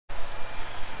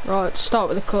Right, start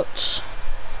with the cuts.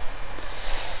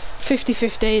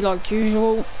 50-50 like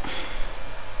usual.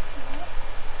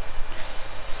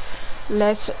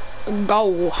 Let's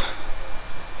go.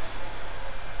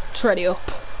 It's ready up.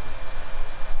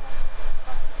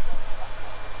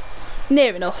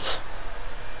 Near enough,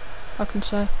 I can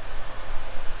say.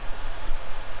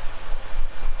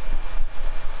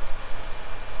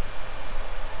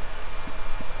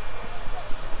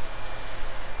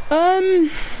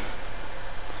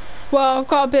 Well, I've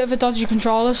got a bit of a dodgy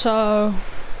controller, so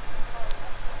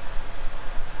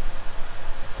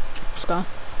let's go.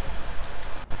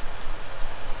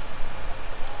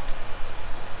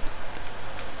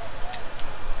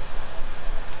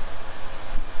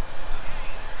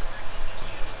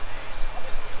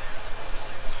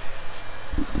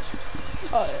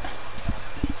 Oh, yeah.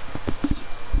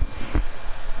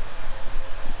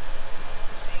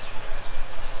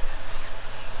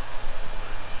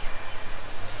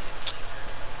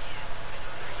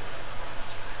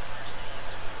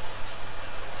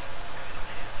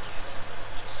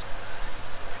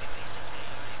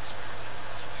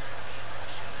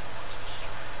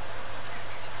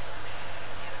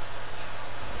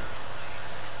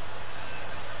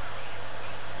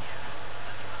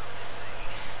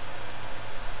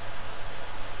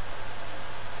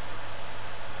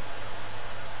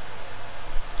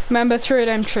 Remember 3 of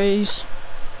them trees.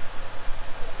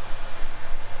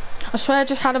 I swear I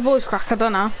just had a voice crack, I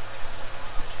don't know.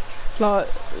 Like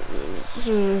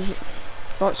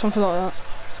something like that.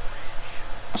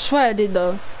 I swear I did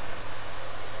though.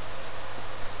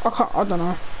 I don't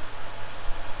know.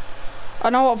 I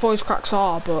know what voice cracks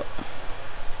are, but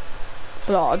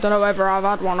I don't know whether I've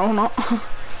had one or not.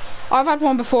 I've had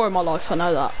one before in my life, I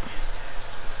know that.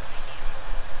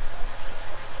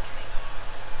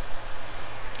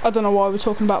 I don't know why we're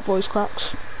talking about voice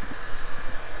cracks.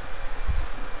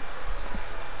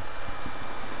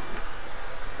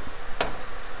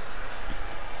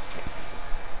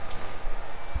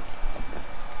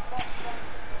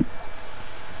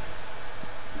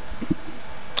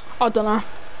 I don't know.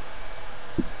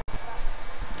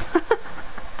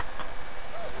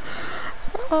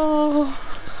 Oh.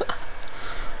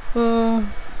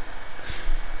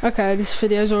 Okay, this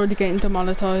video's already getting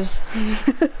demonetized.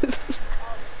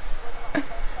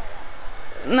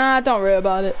 Nah, don't worry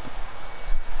about it.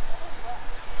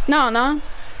 No.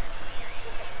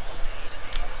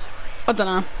 I don't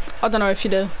know. I don't know if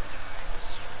you do.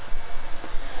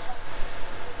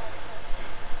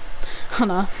 I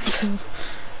know.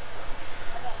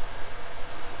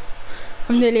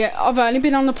 I've only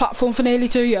been on the platform for nearly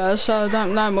 2 years, so I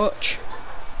don't know much.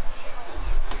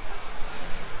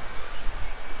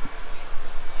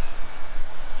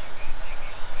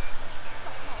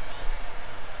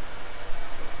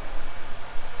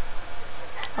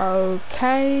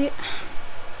 Okay.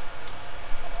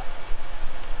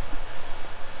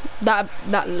 That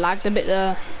lagged a bit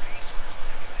there.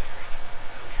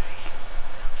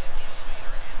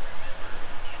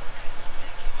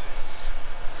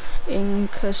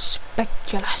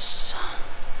 Inconspicuous.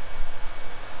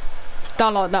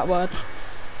 Don't like that word,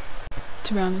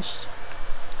 to be honest.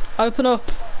 Open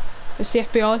up. It's the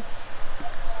FBI.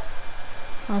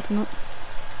 Open up.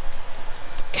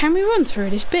 Can we run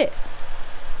through this bit?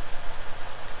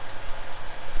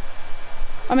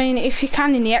 I mean, if you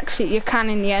can in the exit, you can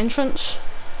in the entrance.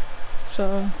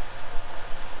 So,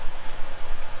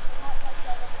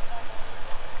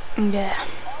 yeah.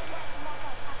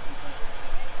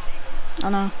 I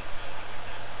know.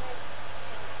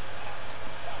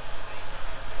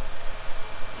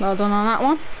 Well done on that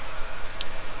one.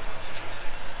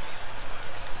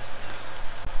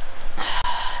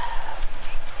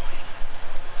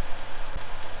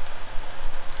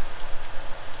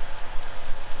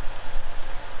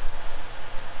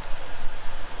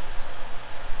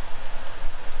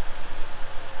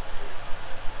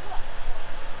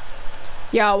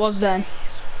 Yeah, I was then.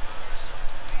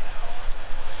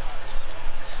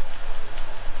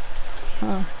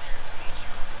 Oh.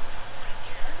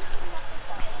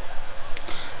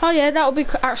 Oh yeah, that would be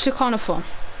actually kind of fun.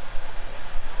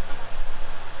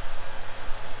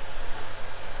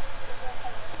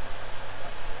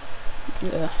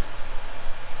 Yeah.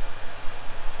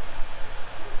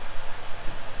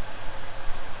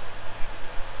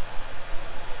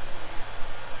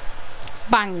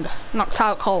 Bang, knocked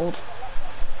out cold.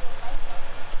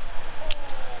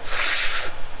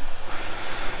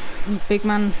 Big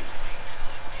man.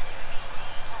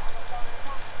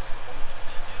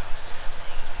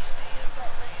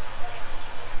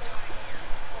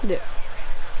 Yeah.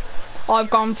 I've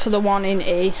gone for the one in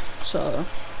E, so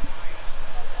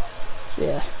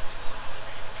Yeah.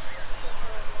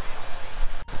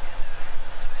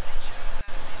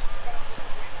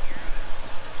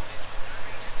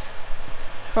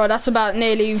 Right, that's about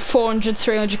nearly 400,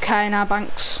 300k in our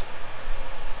banks.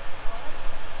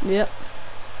 Yep.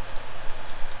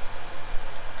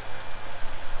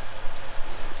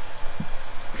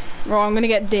 Right, I'm gonna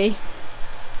get D.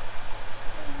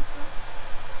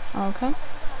 Okay.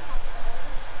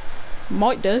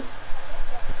 Might do.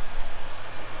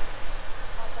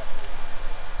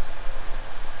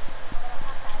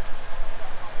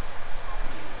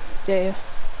 Yeah.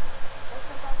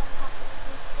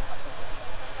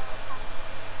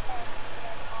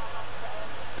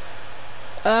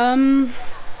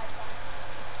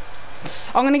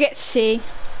 I'm gonna get C.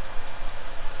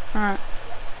 Alright.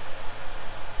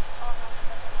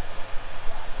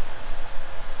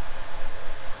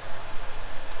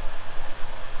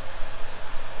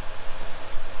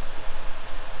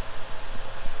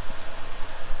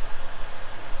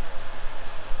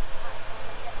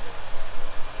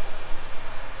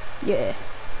 Yeah.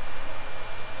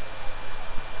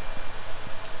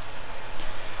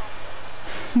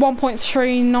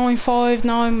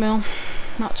 $1.3959 mil.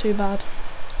 Not too bad.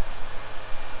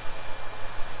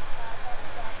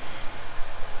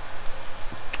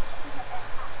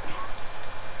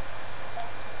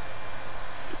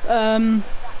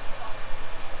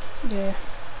 Yeah.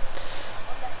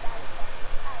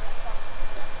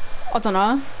 I don't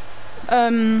know.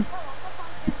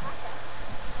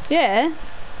 Yeah.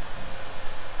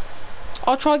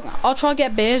 I'll try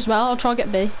get B as well. I'll try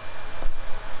get B.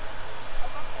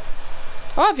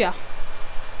 Oh, have ya?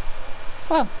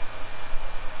 Well.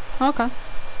 Okay. I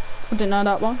didn't know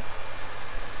that one.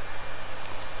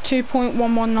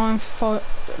 2.1195.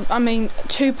 I mean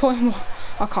 2.1.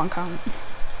 I can't count.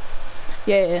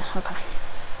 Yeah, okay.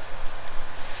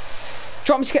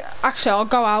 Do you want me to get? Actually, I'll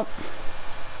go out.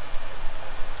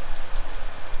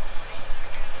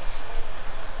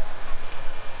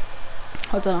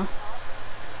 I don't know.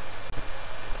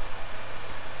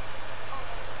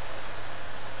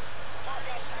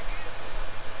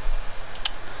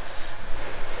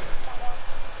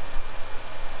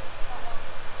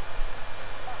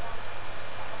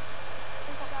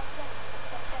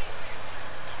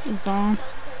 Gone.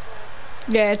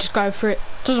 Yeah, just go for it.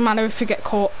 Doesn't matter if you get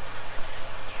caught.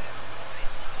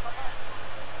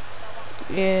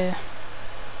 Yeah.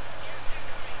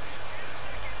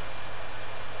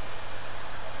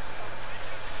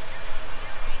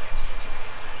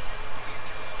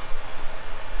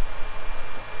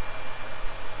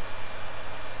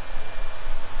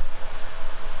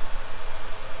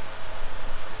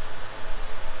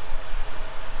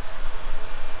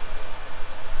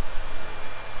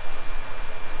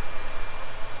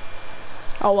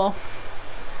 Oh well.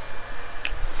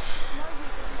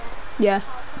 Yeah.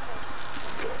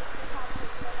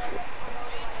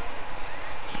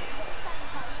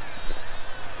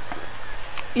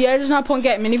 Yeah, there's no point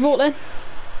getting mini vault then.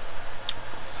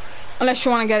 Unless you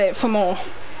want to get it for more.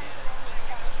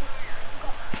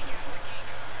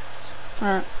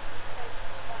 Alright.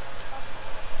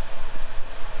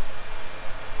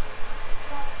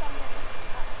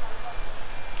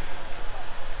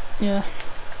 Yeah.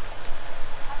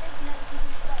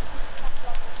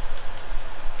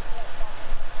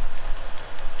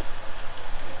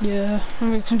 Yeah,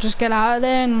 and we can just get out of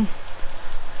there and...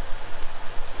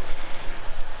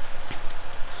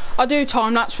 I do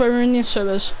time lapse where we're in the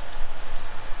sewers.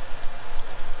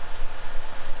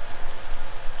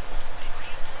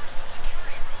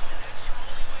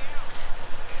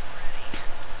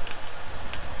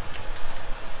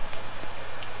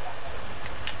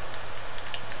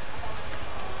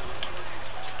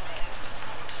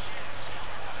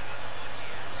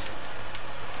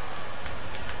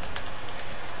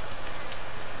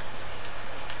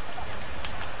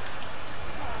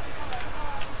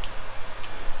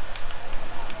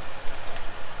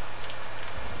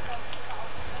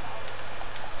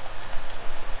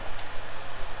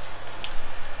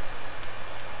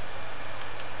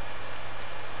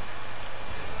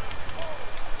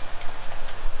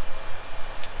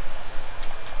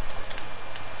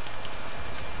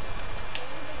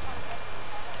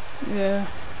 Yeah.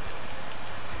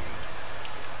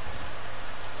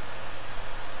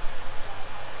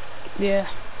 Yeah.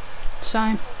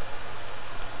 Same.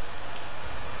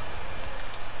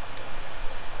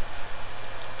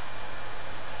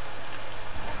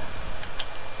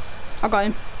 I got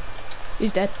him.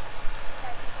 He's dead.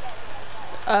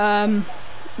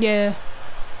 Yeah.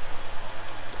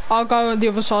 I'll go on the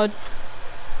other side.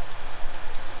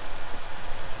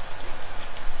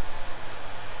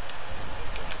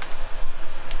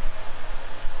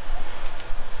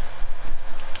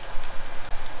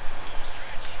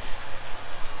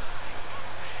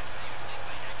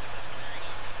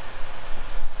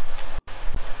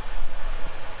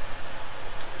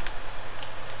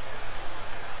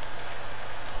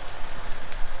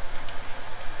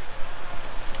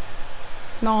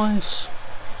 Nice.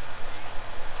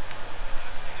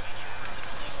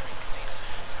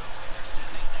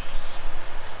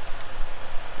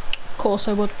 Of course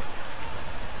they would.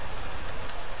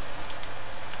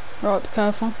 Right, be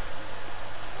careful.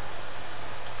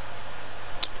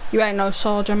 You ain't no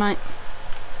soldier, mate.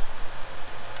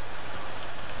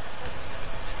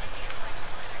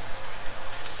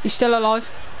 You still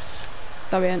alive?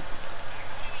 No, he ain't.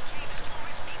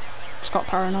 Just got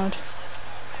paranoid.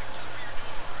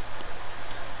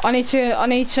 I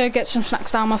need to get some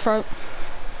snacks down my throat.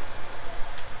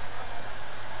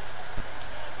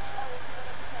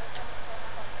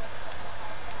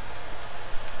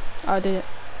 I did it.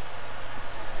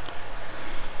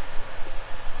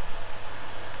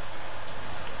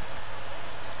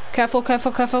 Careful,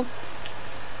 careful, careful.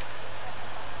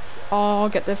 Oh,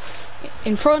 get the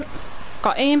in front.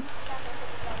 Got him.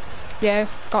 Yeah,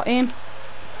 got him.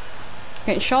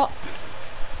 Getting shot.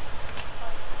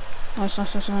 Nice,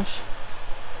 nice, nice, nice.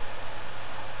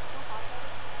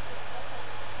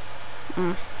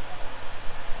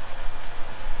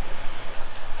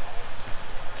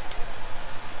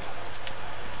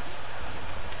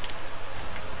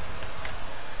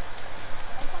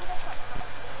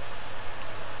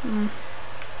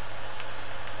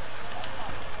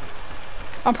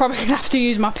 I'm probably gonna have to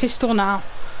use my pistol now.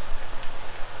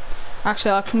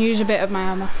 Actually, I can use a bit of my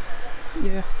ammo.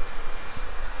 Yeah.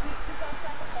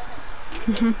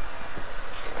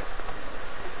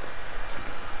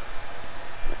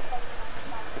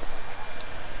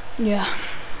 Yeah.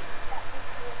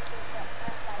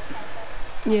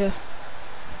 Yeah.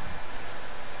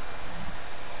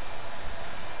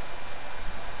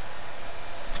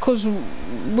 Because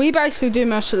we basically do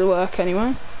most of the work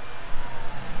anyway.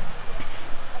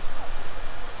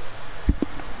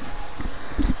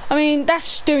 I mean,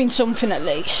 that's doing something at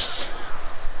least.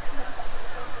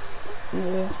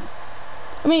 Yeah.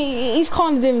 I mean, he's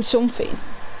kind of doing something.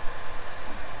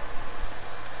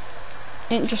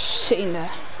 He ain't just sitting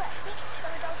there.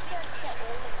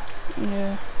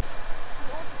 Yeah.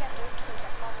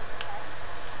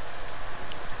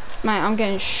 Mate, I'm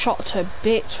getting shot to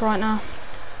bits right now.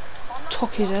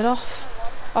 Took his head off.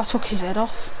 I took his head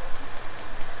off.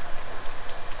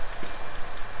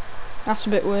 That's a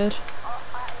bit weird.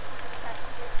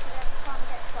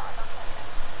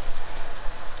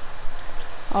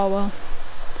 Oh well.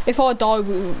 If I die,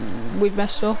 we've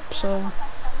messed up, so...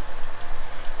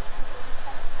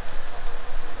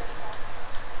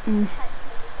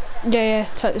 Yeah,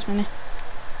 take this mini.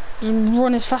 Just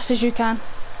run as fast as you can.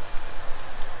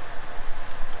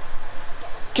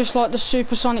 Just like the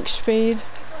supersonic speed.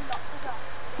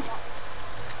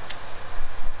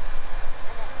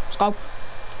 Let's go.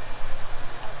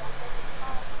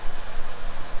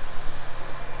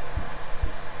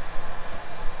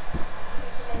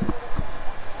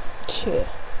 Shit.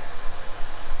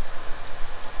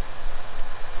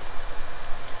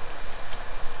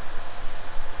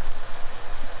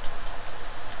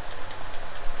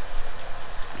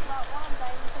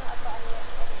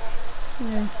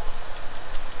 Yeah.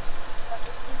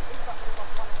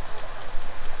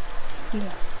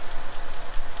 Yeah.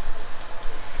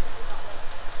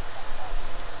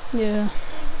 Yeah.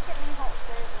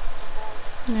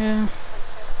 Yeah.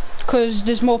 Because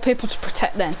there's more people to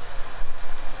protect then.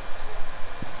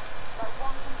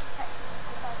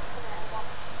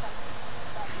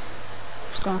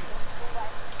 Let's go.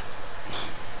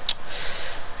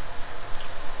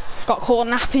 Got caught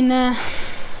napping there.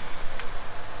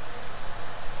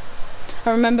 I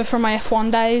remember from my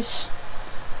F1 days,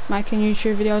 making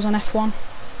YouTube videos on F1.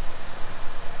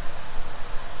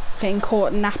 Getting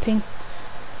caught napping.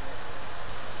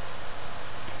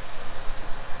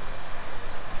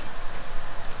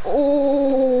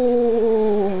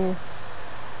 Oh!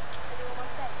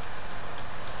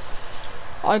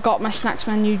 I got my snacks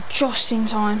menu just in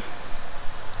time.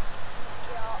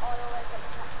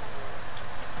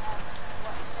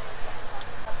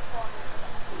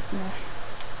 Yeah.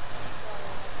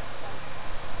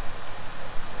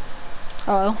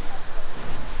 Oh well.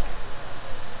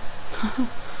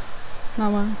 No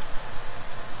man.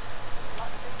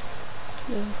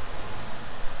 Yeah.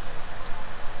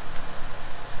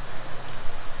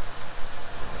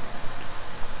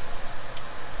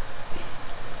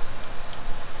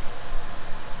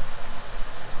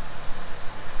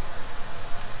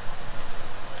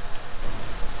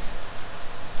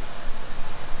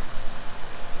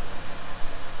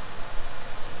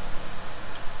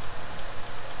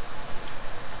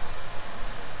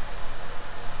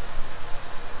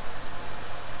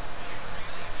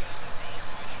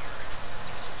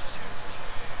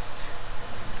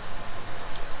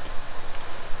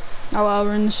 Oh well,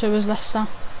 we're in the sewers, Leicester.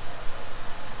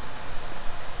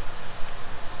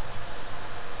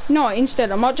 No,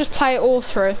 instead I might just play it all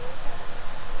through.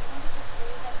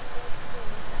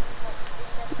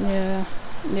 Yeah,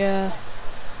 yeah,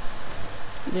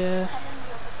 yeah,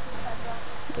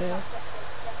 yeah,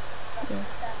 yeah,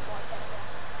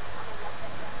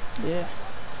 yeah.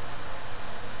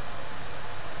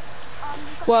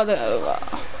 Well,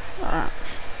 alright.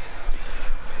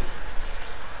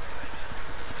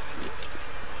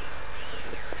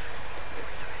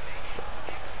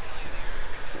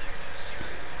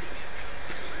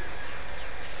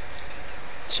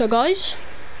 So guys,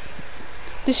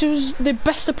 this was the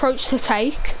best approach to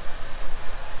take.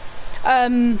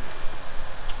 Go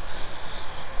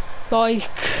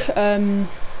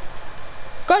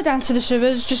down to the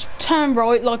sewers, just turn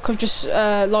right like I've just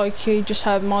like you just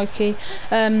heard Mikey.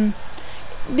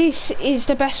 This is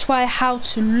the best way how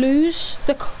to lose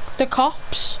the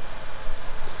cops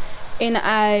in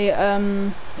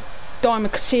a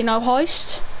diamond casino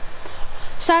heist.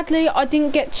 Sadly, I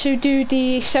didn't get to do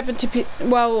the 70,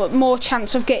 well, more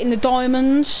chance of getting the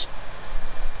diamonds.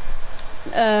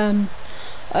 Like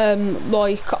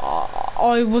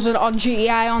I wasn't on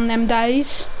GTA on them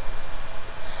days,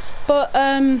 but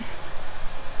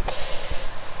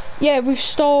yeah, we've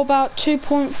stole about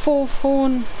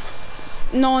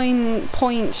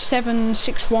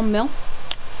 2.449.761 mil.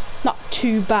 Not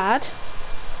too bad.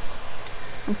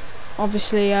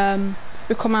 Obviously,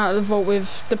 we come out of the vault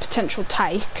with the potential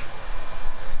take.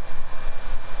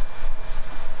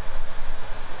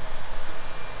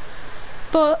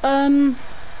 But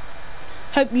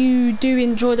hope you do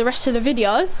enjoy the rest of the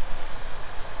video.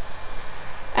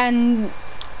 And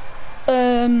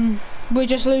we're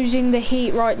just losing the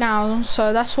heat right now,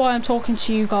 so that's why I'm talking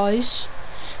to you guys.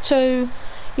 So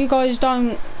you guys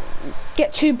don't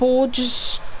get too bored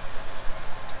just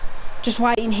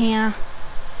waiting here.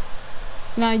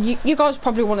 You know, you guys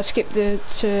probably want to skip to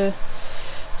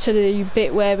the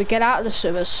bit where we get out of the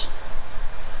sewers.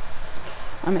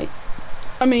 I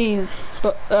mean,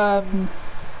 but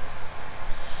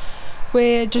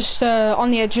we're just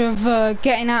on the edge of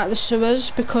getting out of the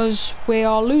sewers because we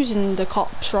are losing the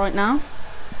cops right now.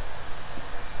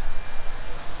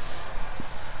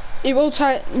 It will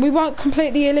take. We won't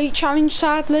complete the elite challenge,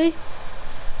 sadly,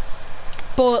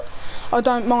 but I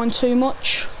don't mind too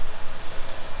much.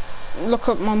 Look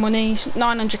at my money,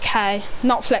 900k.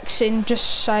 Not flexing,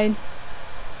 just saying.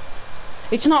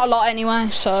 It's not a lot anyway,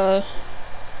 so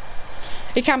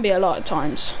it can be a lot at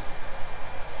times.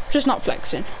 Just not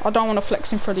flexing. I don't want to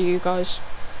flex in front of you guys.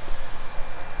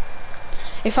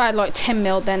 If I had like 10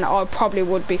 mil, then I probably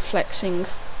would be flexing.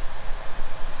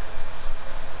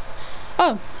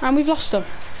 Oh, and we've lost them.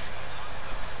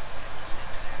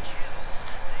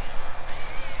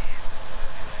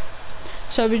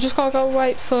 So we just gotta go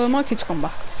wait for Mikey to come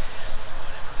back.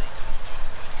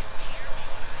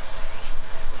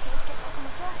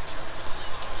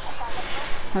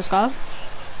 Let's go.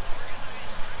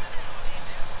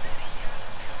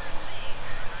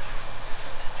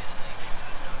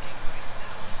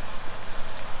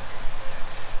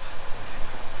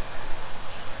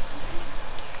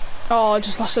 Oh, I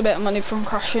just lost a bit of money from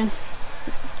crashing.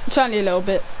 It's only a little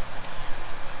bit.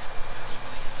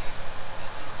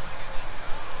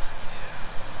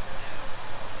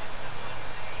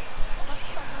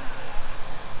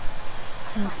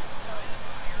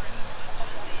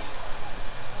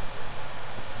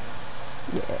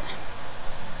 Yeah.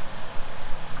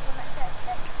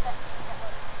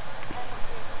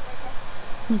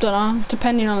 I don't know,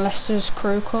 depending on Leicester's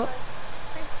crew cut.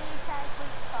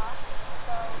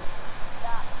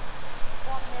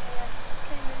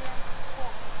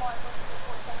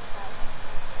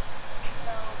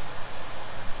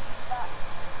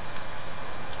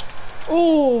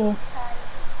 Oh.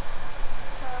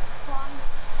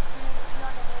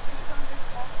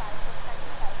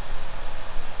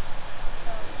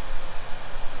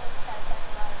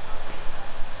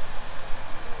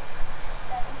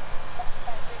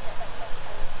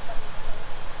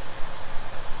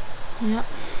 Yep.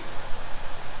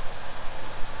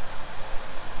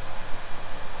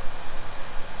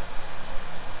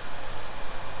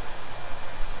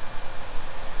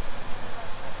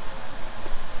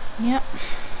 Yep.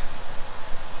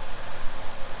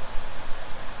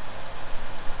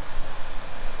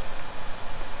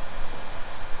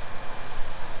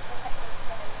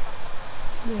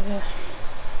 Yeah.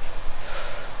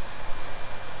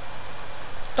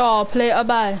 Oh, play it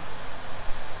bye.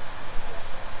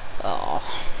 Oh.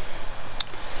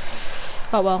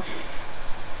 Oh well.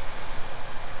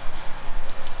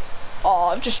 Oh,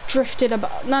 I've just drifted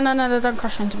about. No, no, no, no, don't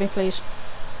crash into me, please.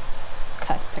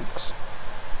 Okay, thanks.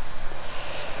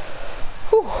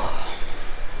 Whew.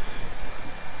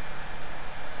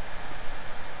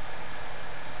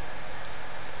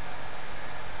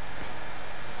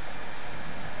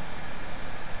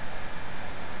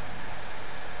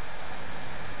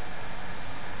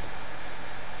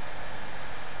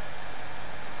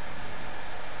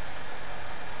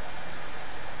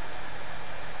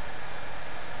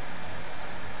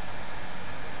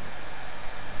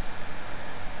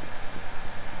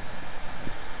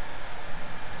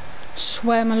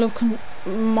 Swear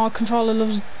my controller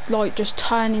loves like just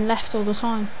turning left all the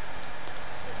time.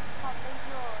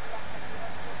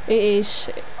 It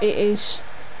is.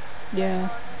 Yeah.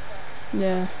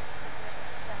 Yeah.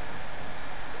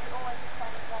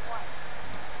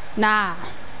 Nah.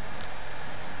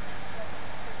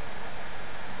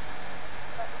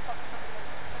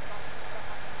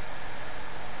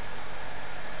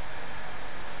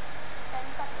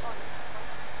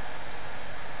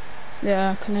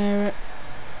 Yeah, I can hear it.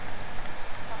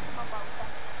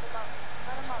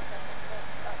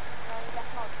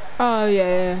 Oh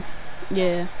yeah,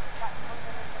 yeah.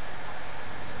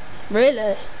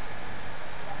 Really?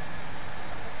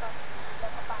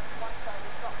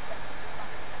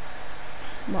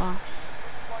 Wow.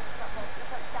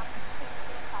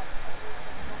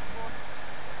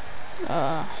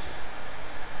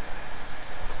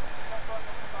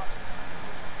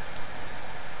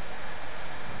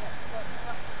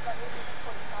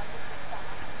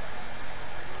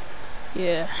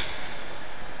 Yeah.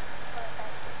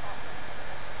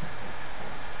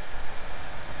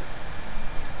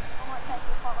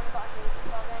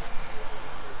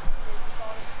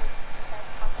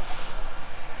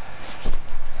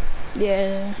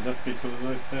 Yeah. That's it for the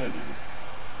nice there now.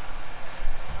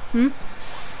 Hmm?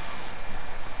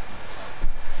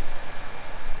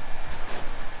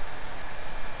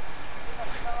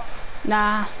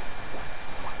 Nah.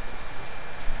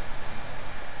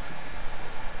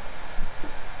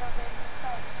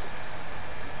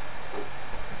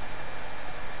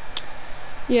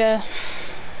 Yeah.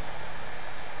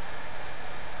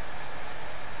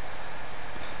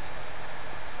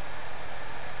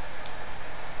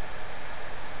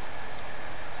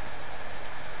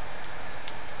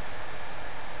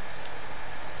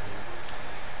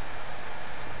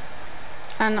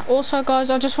 And also, guys,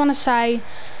 I just want to say,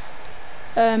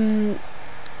 the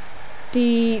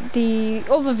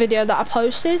other video that I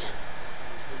posted,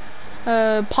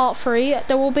 part 3,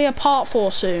 there will be a part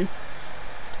 4 soon.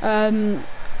 I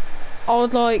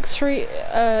would like 3,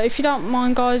 if you don't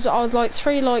mind, guys, I would like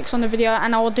 3 likes on the video,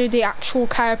 and I will do the actual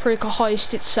Caprica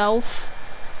heist itself.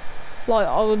 Like,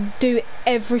 I will do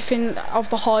everything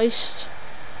of the heist.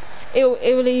 It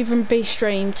will even be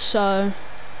streamed, so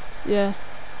yeah.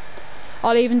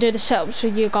 I'll even do the setups for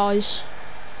you guys,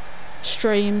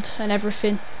 streamed and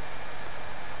everything.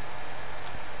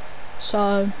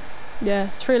 So yeah,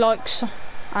 3 likes,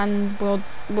 and we'll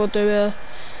do a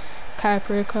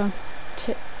Caprica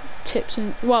tips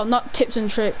and, well, not tips and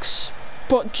tricks,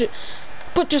 but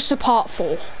just a part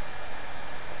 4.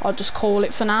 I'll just call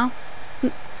it for now.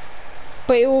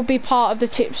 But it will be part of the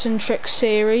tips and tricks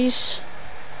series,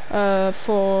 and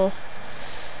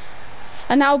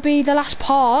that'll be the last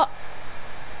part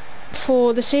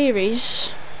for the series.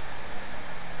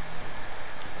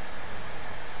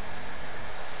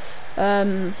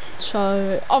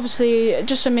 So obviously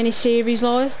just a mini series,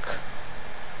 like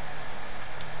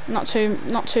not too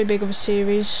big of a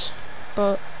series,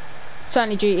 but it's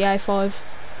only GTA 5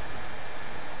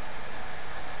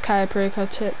 Caprica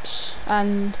tips.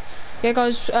 And yeah,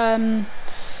 guys,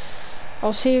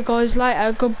 I'll see you guys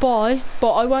later. Goodbye.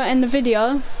 But I won't end the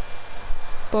video,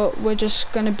 but we're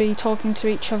just going to be talking to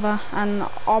each other, and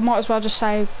I might as well just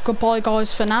say goodbye,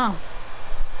 guys, for now.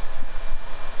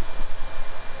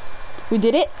 We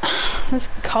did it. Let's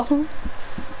go.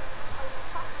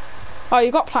 Oh,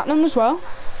 you got platinum as well?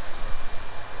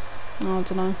 Oh, I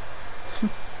don't know.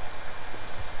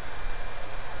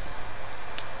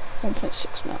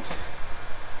 1.6 mil.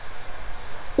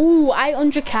 Ooh,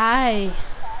 800k.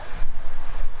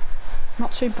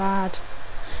 Not too bad.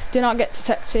 Did not get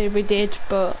detected, we did,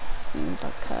 but don't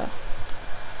care.